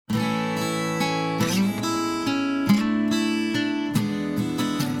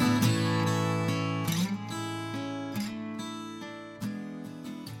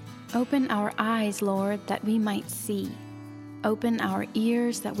Open our eyes, Lord, that we might see. Open our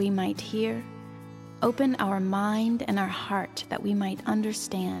ears that we might hear. Open our mind and our heart that we might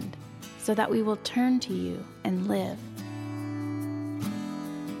understand, so that we will turn to you and live.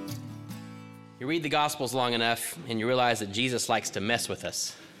 You read the Gospels long enough and you realize that Jesus likes to mess with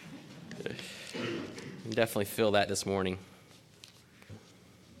us. You definitely feel that this morning.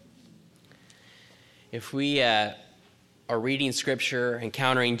 If we are reading Scripture,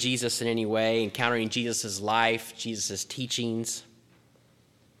 encountering Jesus in any way, encountering Jesus' life, Jesus' teachings,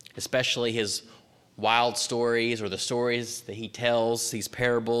 especially his wild stories or the stories that he tells, these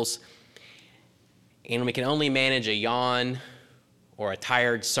parables, and we can only manage a yawn or a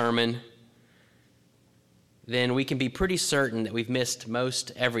tired sermon, then we can be pretty certain that we've missed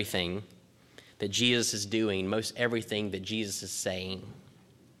most everything that Jesus is doing, most everything that Jesus is saying.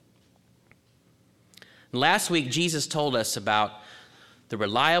 Last week, Jesus told us about the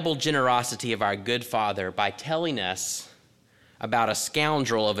reliable generosity of our good Father by telling us about a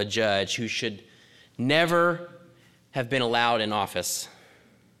scoundrel of a judge who should never have been allowed in office.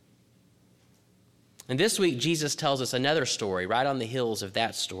 And this week, Jesus tells us another story right on the heels of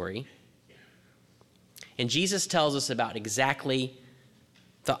that story. And Jesus tells us about exactly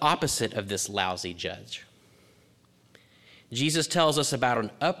the opposite of this lousy judge. Jesus tells us about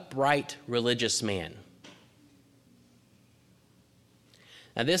an upright religious man.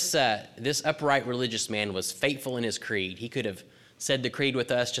 Now, this upright religious man was faithful in his creed. He could have said the creed with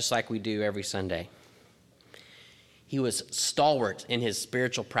us just like we do every Sunday. He was stalwart in his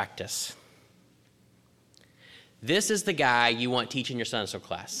spiritual practice. This is the guy you want teaching your Sunday school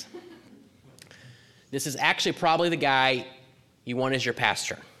class. This is actually probably the guy you want as your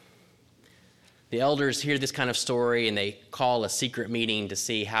pastor. The elders hear this kind of story and they call a secret meeting to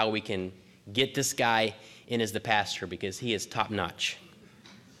see how we can get this guy in as the pastor because he is top-notch.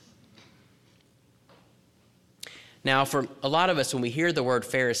 Now, for a lot of us, when we hear the word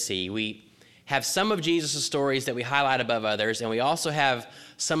Pharisee, we have some of Jesus' stories that we highlight above others, and we also have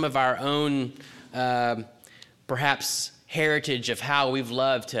some of our own, perhaps, heritage of how we've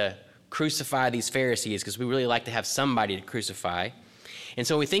loved to crucify these Pharisees, because we really like to have somebody to crucify. And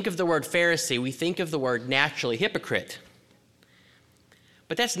so when we think of the word Pharisee, we think of the word naturally hypocrite.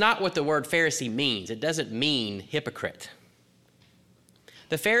 But that's not what the word Pharisee means. It doesn't mean hypocrite.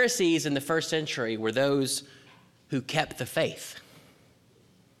 The Pharisees in the first century were those who kept the faith.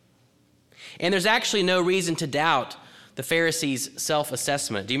 And there's actually no reason to doubt the Pharisee's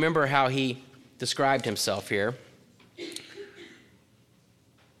self-assessment. Do you remember how he described himself here?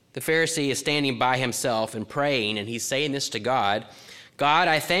 The Pharisee is standing by himself and praying, and he's saying this to God. God,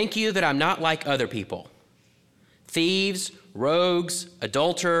 I thank you that I'm not like other people. Thieves, rogues,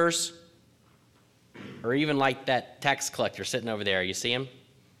 adulterers, or even like that tax collector sitting over there. You see him?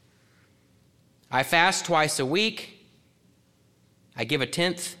 I fast twice a week. I give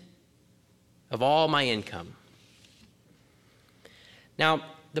 1/10 of all my income. Now,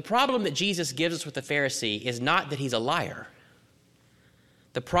 the problem that Jesus gives us with the Pharisee is not that he's a liar.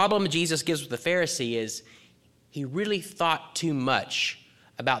 The problem Jesus gives with the Pharisee is he really thought too much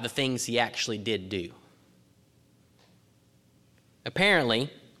about the things he actually did do. Apparently,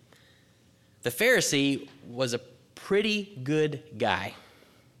 the Pharisee was a pretty good guy.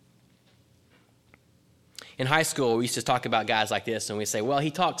 In high school, we used to talk about guys like this, and we say, well, he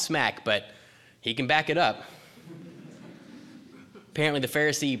talks smack, but he can back it up. Apparently, the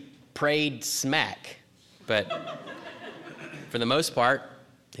Pharisee prayed smack, but for the most part,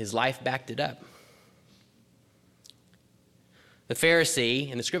 his life backed it up. The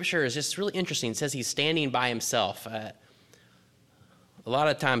Pharisee, and the scripture is just really interesting. It says he's standing by himself. A lot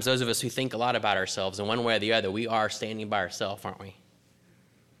of times, those of us who think a lot about ourselves in one way or the other, we are standing by ourselves, aren't we?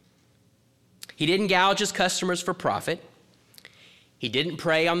 He didn't gouge his customers for profit. He didn't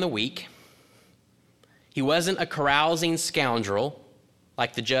prey on the weak. He wasn't a carousing scoundrel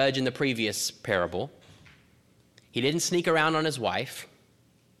like the judge in the previous parable. He didn't sneak around on his wife.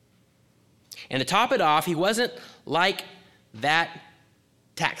 And to top it off, he wasn't like that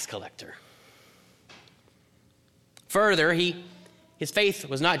tax collector. Further, his faith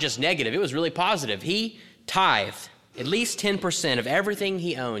was not just negative, it was really positive. He tithed at least 10% of everything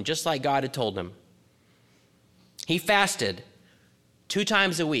he owned, just like God had told him. He fasted 2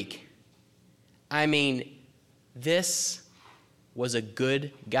 times a week. I mean, this was a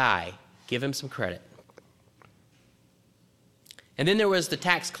good guy. Give him some credit. And then there was the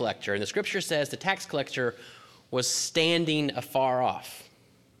tax collector, and the scripture says the tax collector was standing afar off.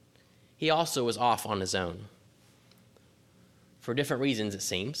 He also was off on his own. For different reasons, it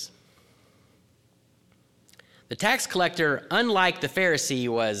seems. The tax collector, unlike the Pharisee,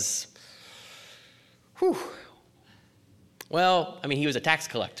 was, he was a tax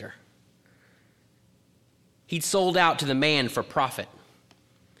collector. He'd sold out to the man for profit.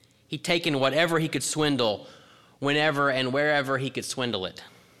 He'd taken whatever he could swindle, whenever and wherever he could swindle it.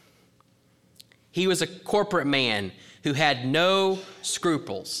 He was a corporate man who had no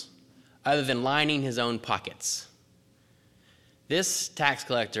scruples other than lining his own pockets. This tax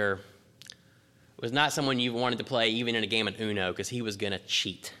collector was not someone you wanted to play even in a game of Uno because he was going to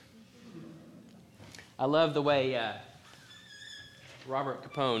cheat. I love the way Robert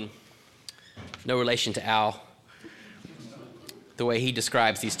Capone, no relation to Al, the way he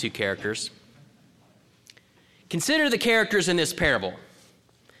describes these two characters. Consider the characters in this parable.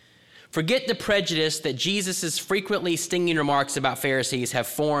 Forget the prejudice that Jesus' frequently stinging remarks about Pharisees have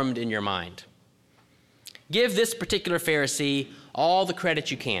formed in your mind. Give this particular Pharisee all the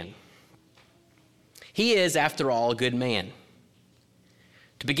credit you can. He is, after all, a good man.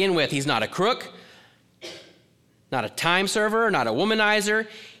 To begin with, he's not a crook, not a time server, not a womanizer.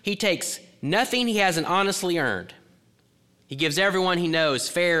 He takes nothing he hasn't honestly earned. He gives everyone he knows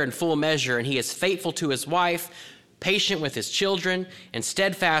fair and full measure, and he is faithful to his wife, patient with his children, and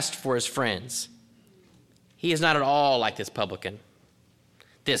steadfast for his friends. He is not at all like this publican,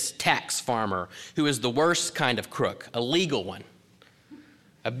 this tax farmer, who is the worst kind of crook, a legal one,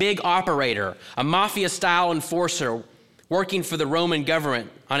 a big operator, a mafia-style enforcer working for the Roman government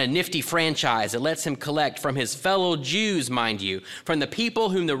on a nifty franchise that lets him collect from his fellow Jews, mind you, from the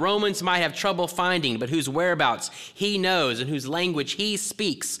people whom the Romans might have trouble finding, but whose whereabouts he knows and whose language he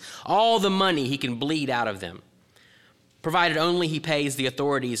speaks, all the money he can bleed out of them, provided only he pays the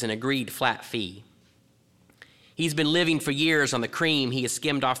authorities an agreed flat fee. He's been living for years on the cream he has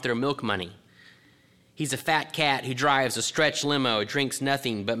skimmed off their milk money. He's a fat cat who drives a stretch limo, drinks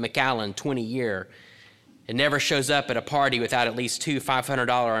nothing but Macallan 20 a year, and never shows up at a party without at least two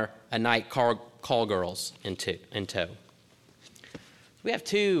 $500 a night call girls in tow. We have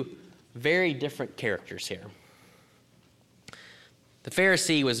two very different characters here. The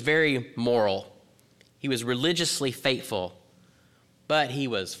Pharisee was very moral. He was religiously faithful, but he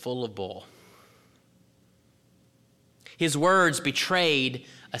was full of bull. His words betrayed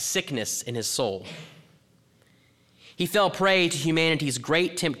a sickness in his soul. He fell prey to humanity's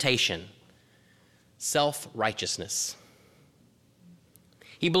great temptation, self-righteousness.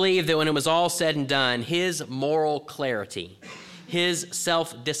 He believed that when it was all said and done, his moral clarity, his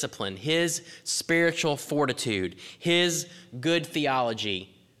self-discipline, his spiritual fortitude, his good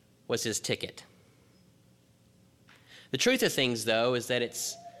theology was his ticket. The truth of things, though, is that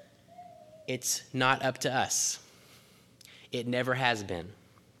it's not up to us. It never has been.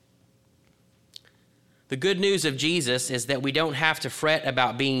 The good news of Jesus is that we don't have to fret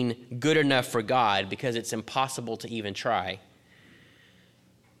about being good enough for God because it's impossible to even try.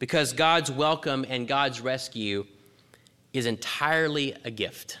 Because God's welcome and God's rescue is entirely a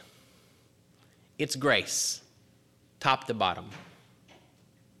gift. It's grace, top to bottom.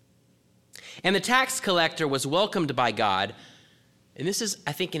 And the tax collector was welcomed by God, and this is,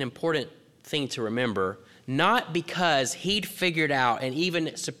 I think, an important thing to remember, not because he'd figured out an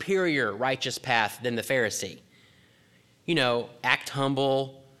even superior righteous path than the Pharisee. Act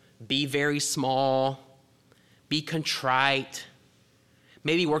humble, be very small, be contrite,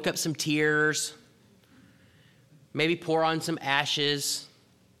 maybe work up some tears, maybe pour on some ashes.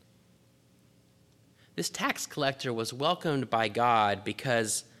 This tax collector was welcomed by God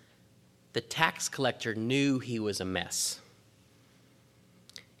because the tax collector knew he was a mess.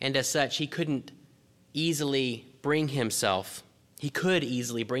 And as such, he could easily bring himself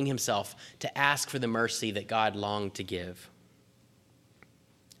to ask for the mercy that God longed to give.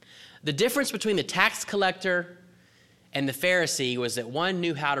 The difference between the tax collector and the Pharisee was that one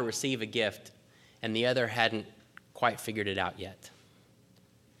knew how to receive a gift and the other hadn't quite figured it out yet.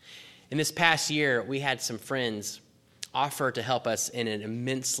 In this past year, we had some friends offer to help us in an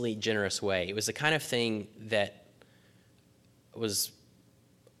immensely generous way. It was the kind of thing that was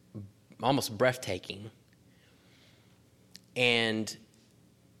almost breathtaking. And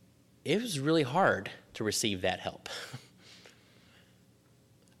it was really hard to receive that help.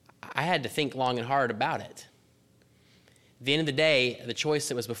 I had to think long and hard about it. At the end of the day, the choice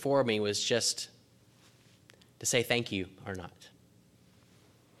that was before me was just to say thank you or not.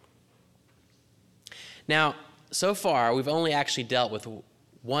 Now, so far, we've only actually dealt with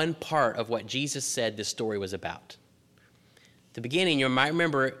one part of what Jesus said this story was about. At the beginning, you might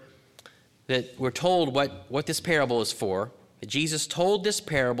remember that we're told what this parable is for. That Jesus told this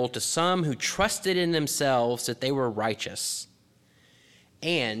parable to some who trusted in themselves that they were righteous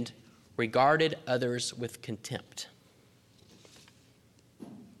and regarded others with contempt.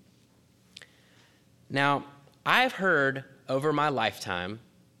 Now, I've heard over my lifetime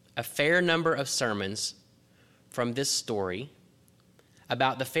a fair number of sermons from this story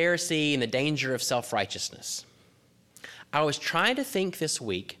about the Pharisee and the danger of self-righteousness. I was trying to think this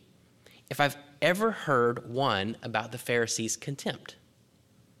week if I've ever heard one about the Pharisee's contempt.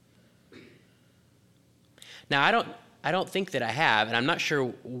 Now, I don't think that I have, and I'm not sure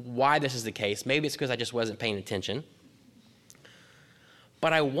why this is the case. Maybe it's because I just wasn't paying attention.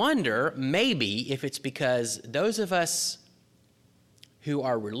 But I wonder maybe if it's because those of us who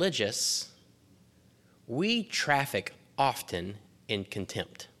are religious, we traffic often in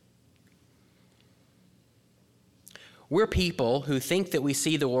contempt. We're people who think that we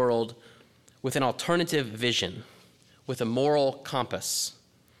see the world with an alternative vision, with a moral compass,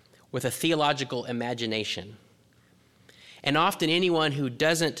 with a theological imagination. And often anyone who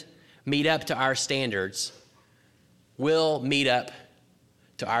doesn't meet up to our standards will meet up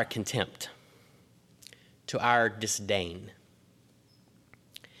to our contempt, to our disdain.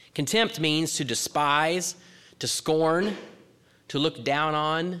 Contempt means to despise, to scorn, to look down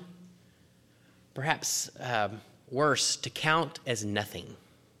on, perhaps worse, to count as nothing.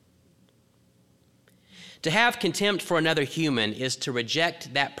 To have contempt for another human is to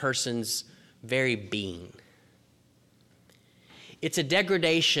reject that person's very being. It's a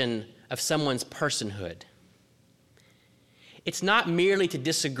degradation of someone's personhood. It's not merely to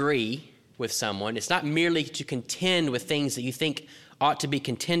disagree with someone. It's not merely to contend with things that you think ought to be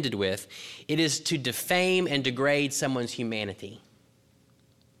contended with. It is to defame and degrade someone's humanity.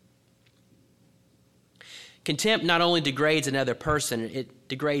 Contempt not only degrades another person, it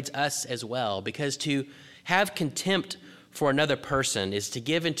degrades us as well, because to have contempt for another person is to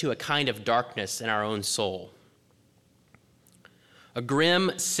give into a kind of darkness in our own soul. A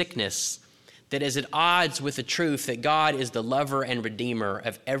grim sickness that is at odds with the truth that God is the lover and redeemer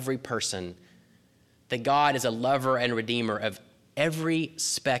of every person, that God is a lover and redeemer of every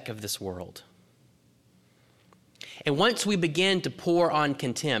speck of this world. And once we begin to pour on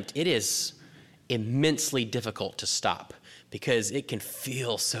contempt, it is immensely difficult to stop because it can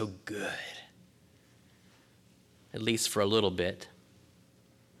feel so good, at least for a little bit.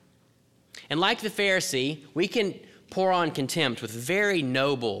 And like the Pharisee, we can pour on contempt with very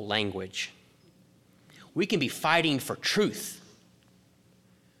noble language. We can be fighting for truth.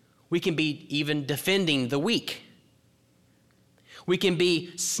 We can be even defending the weak. We can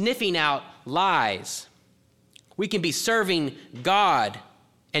be sniffing out lies. We can be serving God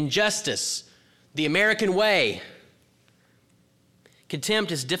and justice, the American way. Contempt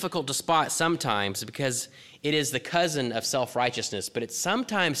is difficult to spot sometimes because it is the cousin of self-righteousness, but it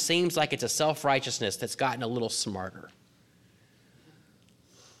sometimes seems like it's a self-righteousness that's gotten a little smarter,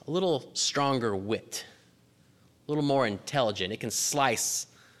 a little stronger wit, a little more intelligent. It can slice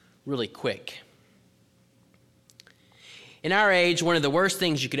really quick. In our age, one of the worst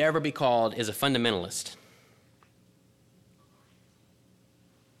things you could ever be called is a fundamentalist.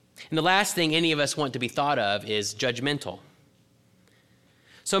 And the last thing any of us want to be thought of is judgmental.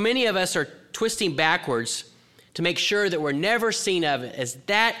 So many of us are twisting backwards to make sure that we're never seen of as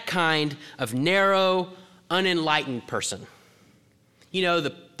that kind of narrow, unenlightened person. You know,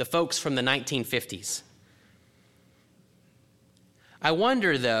 the folks from the 1950s. I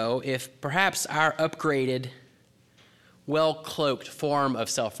wonder, though, if perhaps our upgraded, well-cloaked form of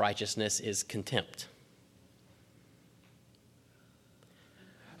self-righteousness is contempt.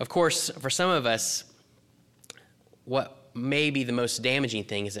 Of course, for some of us, what may be the most damaging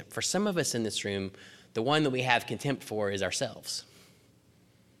thing is that for some of us in this room, the one that we have contempt for is ourselves,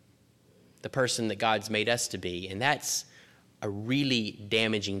 the person that God's made us to be. And that's a really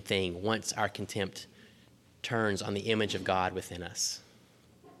damaging thing once our contempt turns on the image of God within us.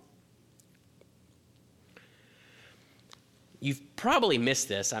 You've probably missed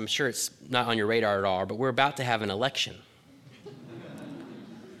this. I'm sure it's not on your radar at all, but we're about to have an election.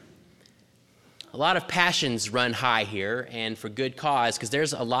 A lot of passions run high here, and for good cause, because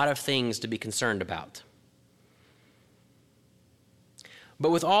there's a lot of things to be concerned about. But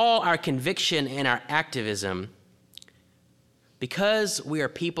with all our conviction and our activism, because we are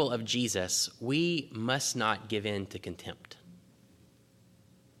people of Jesus, we must not give in to contempt.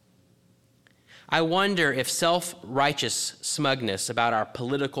 I wonder if self-righteous smugness about our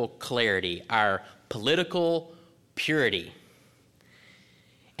political clarity, our political purity,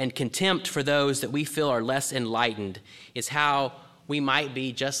 and contempt for those that we feel are less enlightened is how we might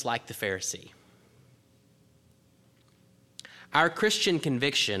be just like the Pharisee. Our Christian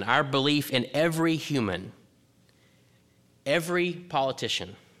conviction, our belief in every human, every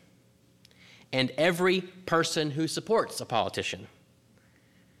politician, and every person who supports a politician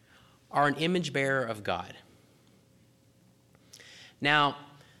are an image bearer of God. Now,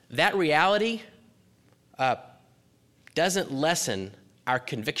 that reality doesn't lessen our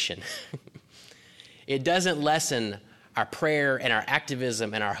conviction. It doesn't lessen our prayer and our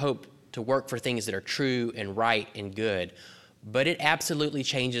activism and our hope to work for things that are true and right and good, but it absolutely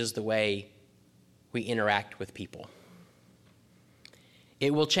changes the way we interact with people.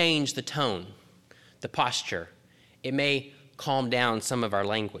 It will change the tone, the posture. It may calm down some of our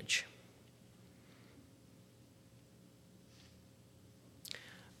language.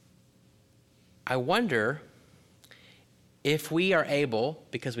 I wonder if we are able,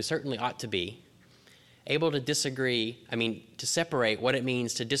 because we certainly ought to be, able to to separate what it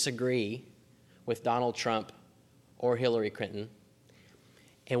means to disagree with Donald Trump or Hillary Clinton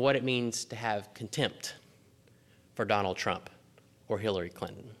and what it means to have contempt for Donald Trump or Hillary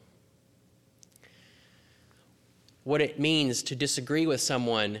Clinton. What it means to disagree with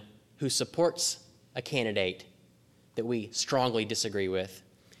someone who supports a candidate that we strongly disagree with,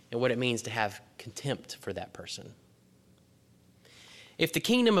 and what it means to have contempt for that person. If the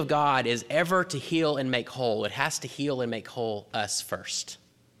kingdom of God is ever to heal and make whole, it has to heal and make whole us first.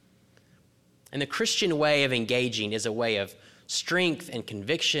 And the Christian way of engaging is a way of strength and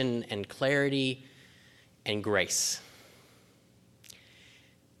conviction and clarity and grace.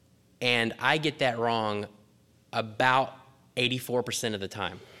 And I get that wrong about 84% of the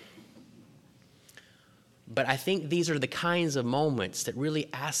time. But I think these are the kinds of moments that really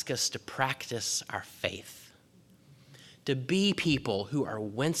ask us to practice our faith. To be people who are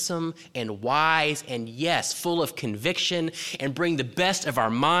winsome and wise and, yes, full of conviction and bring the best of our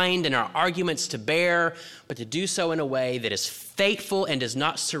mind and our arguments to bear, but to do so in a way that is faithful and does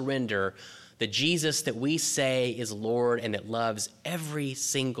not surrender the Jesus that we say is Lord and that loves every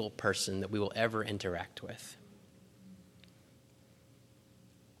single person that we will ever interact with.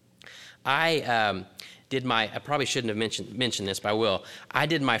 I probably shouldn't have mentioned this, but I will.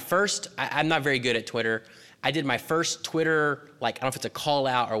 I'm not very good at Twitter. I did my first Twitter, I don't know if it's a call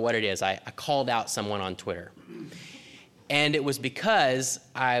out or what it is. I called out someone on Twitter. And it was because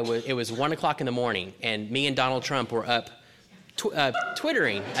it was 1 o'clock in the morning, and me and Donald Trump were up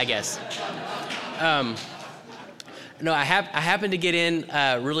Twittering, I guess. No, I happened to get in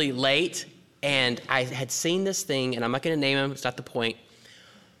really late, and I had seen this thing, and I'm not going to name him, it's not the point,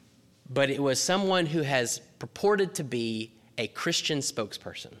 but it was someone who has purported to be a Christian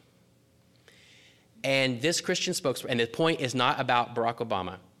spokesperson. And this Christian spokesperson, and the point is not about Barack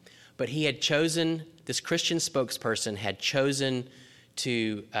Obama, but this Christian spokesperson had chosen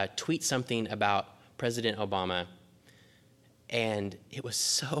to tweet something about President Obama, and it was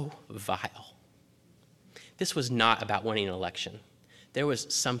so vile. This was not about winning an election. There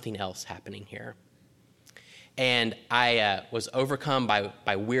was something else happening here. And I was overcome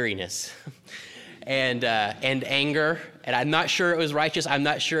by weariness and anger, and I'm not sure it was righteous. I'm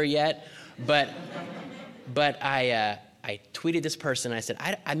not sure yet, but I tweeted this person. And I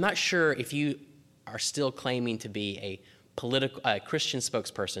said, I'm not sure if you are still claiming to be a Christian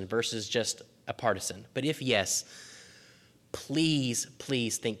spokesperson versus just a partisan. But if yes, please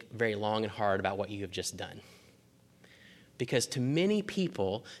think very long and hard about what you have just done. Because to many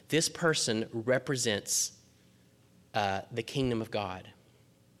people, this person represents the kingdom of God.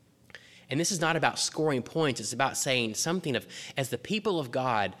 And this is not about scoring points. It's about saying something as the people of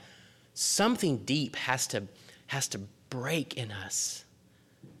God, something deep has to break in us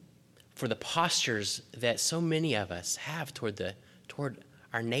for the postures that so many of us have toward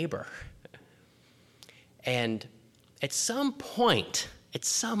our neighbor. And at some point,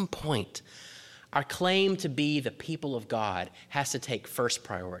 our claim to be the people of God has to take first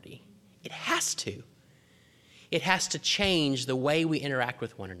priority. It has to. It has to change the way we interact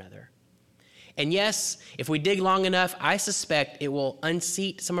with one another. And yes, if we dig long enough, I suspect it will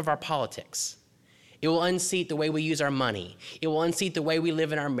unseat some of our politics. It will unseat the way we use our money. It will unseat the way we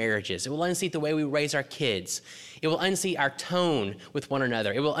live in our marriages. It will unseat the way we raise our kids. It will unseat our tone with one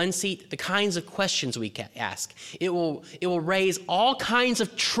another. It will unseat the kinds of questions we ask. It will raise all kinds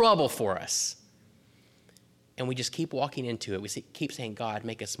of trouble for us. And we just keep walking into it. We keep saying, God,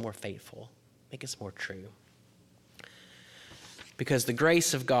 make us more faithful. Make us more true. Because the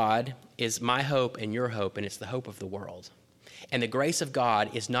grace of God is my hope and your hope, and it's the hope of the world. And the grace of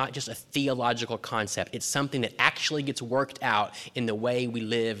God is not just a theological concept. It's something that actually gets worked out in the way we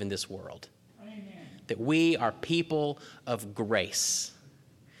live in this world. Amen. That we are people of grace.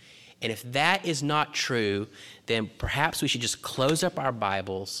 And if that is not true, then perhaps we should just close up our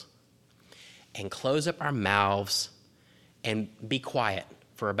Bibles and close up our mouths and be quiet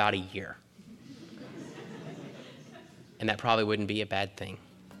for about a year. and that probably wouldn't be a bad thing.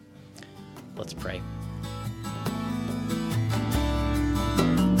 Let's pray.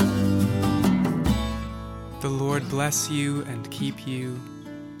 The Lord bless you and keep you.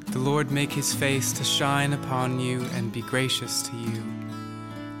 The Lord make his face to shine upon you and be gracious to you.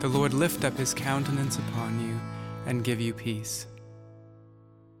 The Lord lift up his countenance upon you and give you peace.